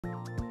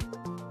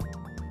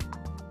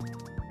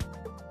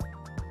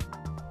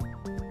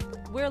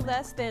We're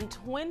less than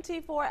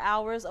 24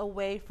 hours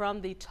away from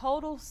the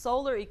total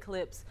solar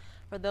eclipse.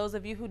 For those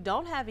of you who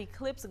don't have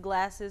eclipse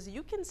glasses,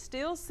 you can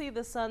still see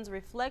the sun's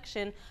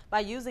reflection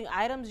by using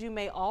items you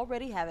may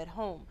already have at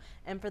home.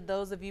 And for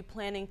those of you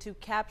planning to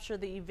capture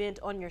the event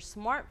on your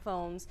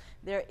smartphones,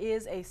 there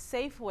is a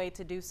safe way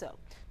to do so.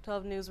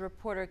 12 News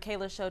reporter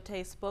Kayla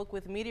Chote spoke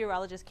with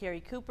meteorologist Kerry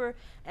Cooper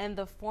and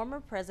the former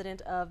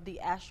president of the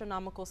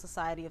Astronomical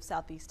Society of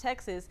Southeast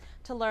Texas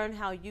to learn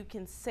how you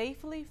can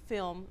safely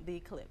film the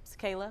eclipse.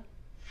 Kayla?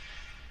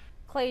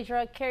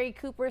 Claydra, Kerry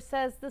Cooper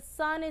says the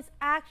sun is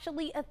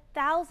actually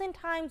 1,000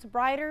 times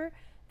brighter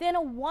than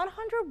a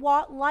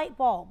 100-watt light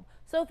bulb.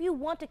 So if you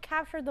want to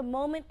capture the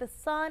moment the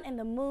sun and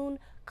the moon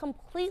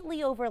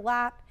completely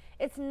overlap,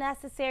 it's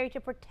necessary to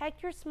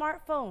protect your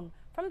smartphone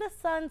from the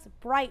sun's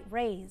bright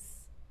rays.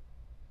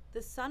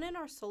 The sun in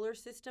our solar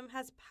system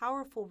has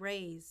powerful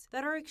rays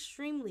that are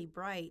extremely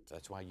bright.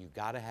 That's why you've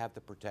got to have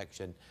the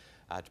protection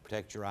to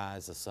protect your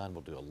eyes. The sun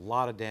will do a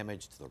lot of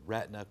damage to the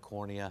retina,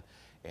 cornea,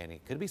 and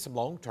it could be some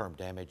long-term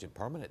damage and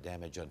permanent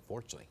damage,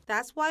 unfortunately.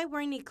 That's why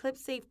wearing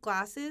eclipse-safe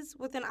glasses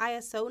with an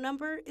ISO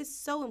number is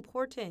so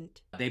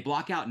important. They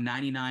block out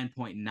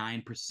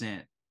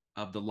 99.9%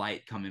 of the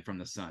light coming from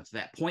the sun. So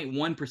that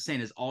 0.1%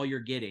 is all you're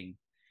getting,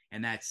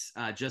 and that's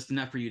just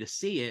enough for you to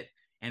see it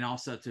and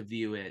also to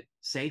view it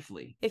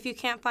safely. If you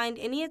can't find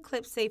any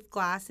eclipse-safe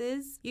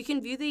glasses, you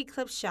can view the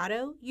eclipse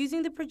shadow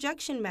using the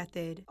projection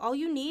method. All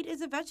you need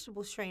is a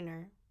vegetable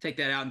strainer. Take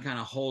that out and kind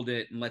of hold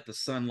it and let the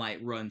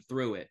sunlight run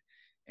through it.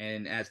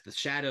 And as the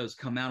shadows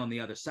come out on the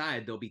other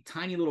side, there'll be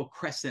tiny little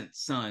crescent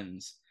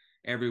suns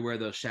everywhere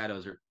those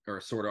shadows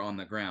are sort of on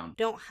the ground.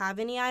 Don't have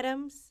any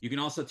items? You can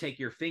also take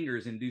your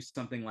fingers and do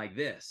something like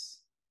this.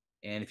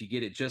 And if you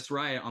get it just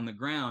right on the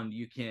ground,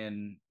 you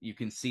can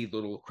see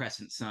little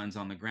crescent suns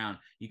on the ground.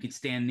 You can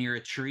stand near a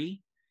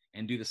tree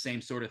and do the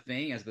same sort of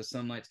thing. As the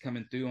sunlight's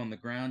coming through on the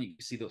ground, you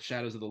can see the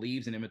shadows of the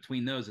leaves, and in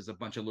between those is a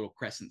bunch of little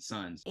crescent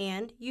suns.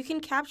 And you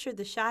can capture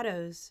the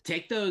shadows.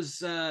 Take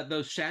those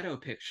shadow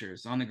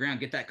pictures on the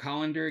ground. Get that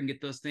colander and get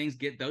those things.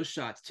 Get those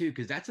shots too,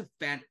 because that's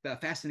a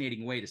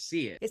fascinating way to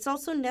see it. It's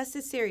also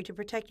necessary to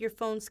protect your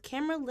phone's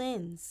camera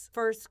lens.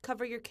 First,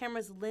 cover your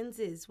camera's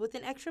lenses with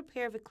an extra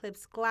pair of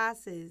eclipse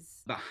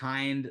glasses.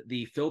 Behind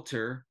the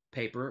filter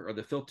paper or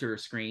the filter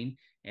screen,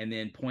 and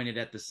then point it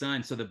at the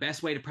sun. So the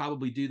best way to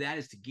probably do that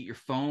is to get your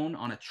phone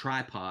on a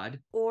tripod.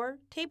 Or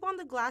tape on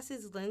the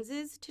glasses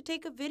lenses to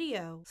take a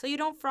video so you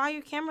don't fry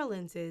your camera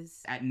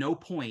lenses. At no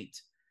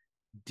point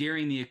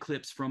during the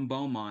eclipse from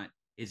Beaumont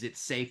is it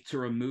safe to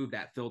remove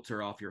that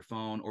filter off your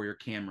phone or your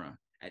camera.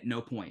 At no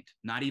point.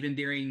 Not even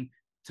during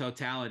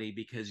totality,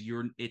 because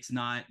it's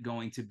not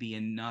going to be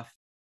enough.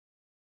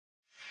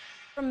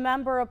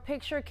 Remember, a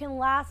picture can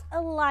last a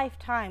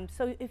lifetime.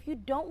 So if you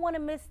don't want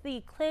to miss the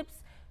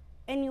eclipse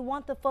and you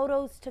want the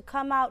photos to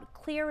come out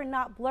clear and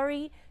not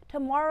blurry,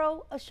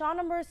 tomorrow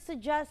astronomers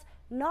suggest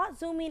not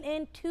zooming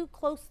in too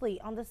closely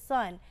on the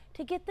sun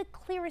to get the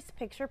clearest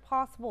picture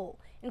possible.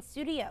 In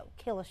studio,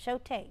 Kayla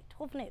Chote,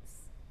 12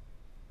 News.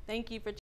 Thank you for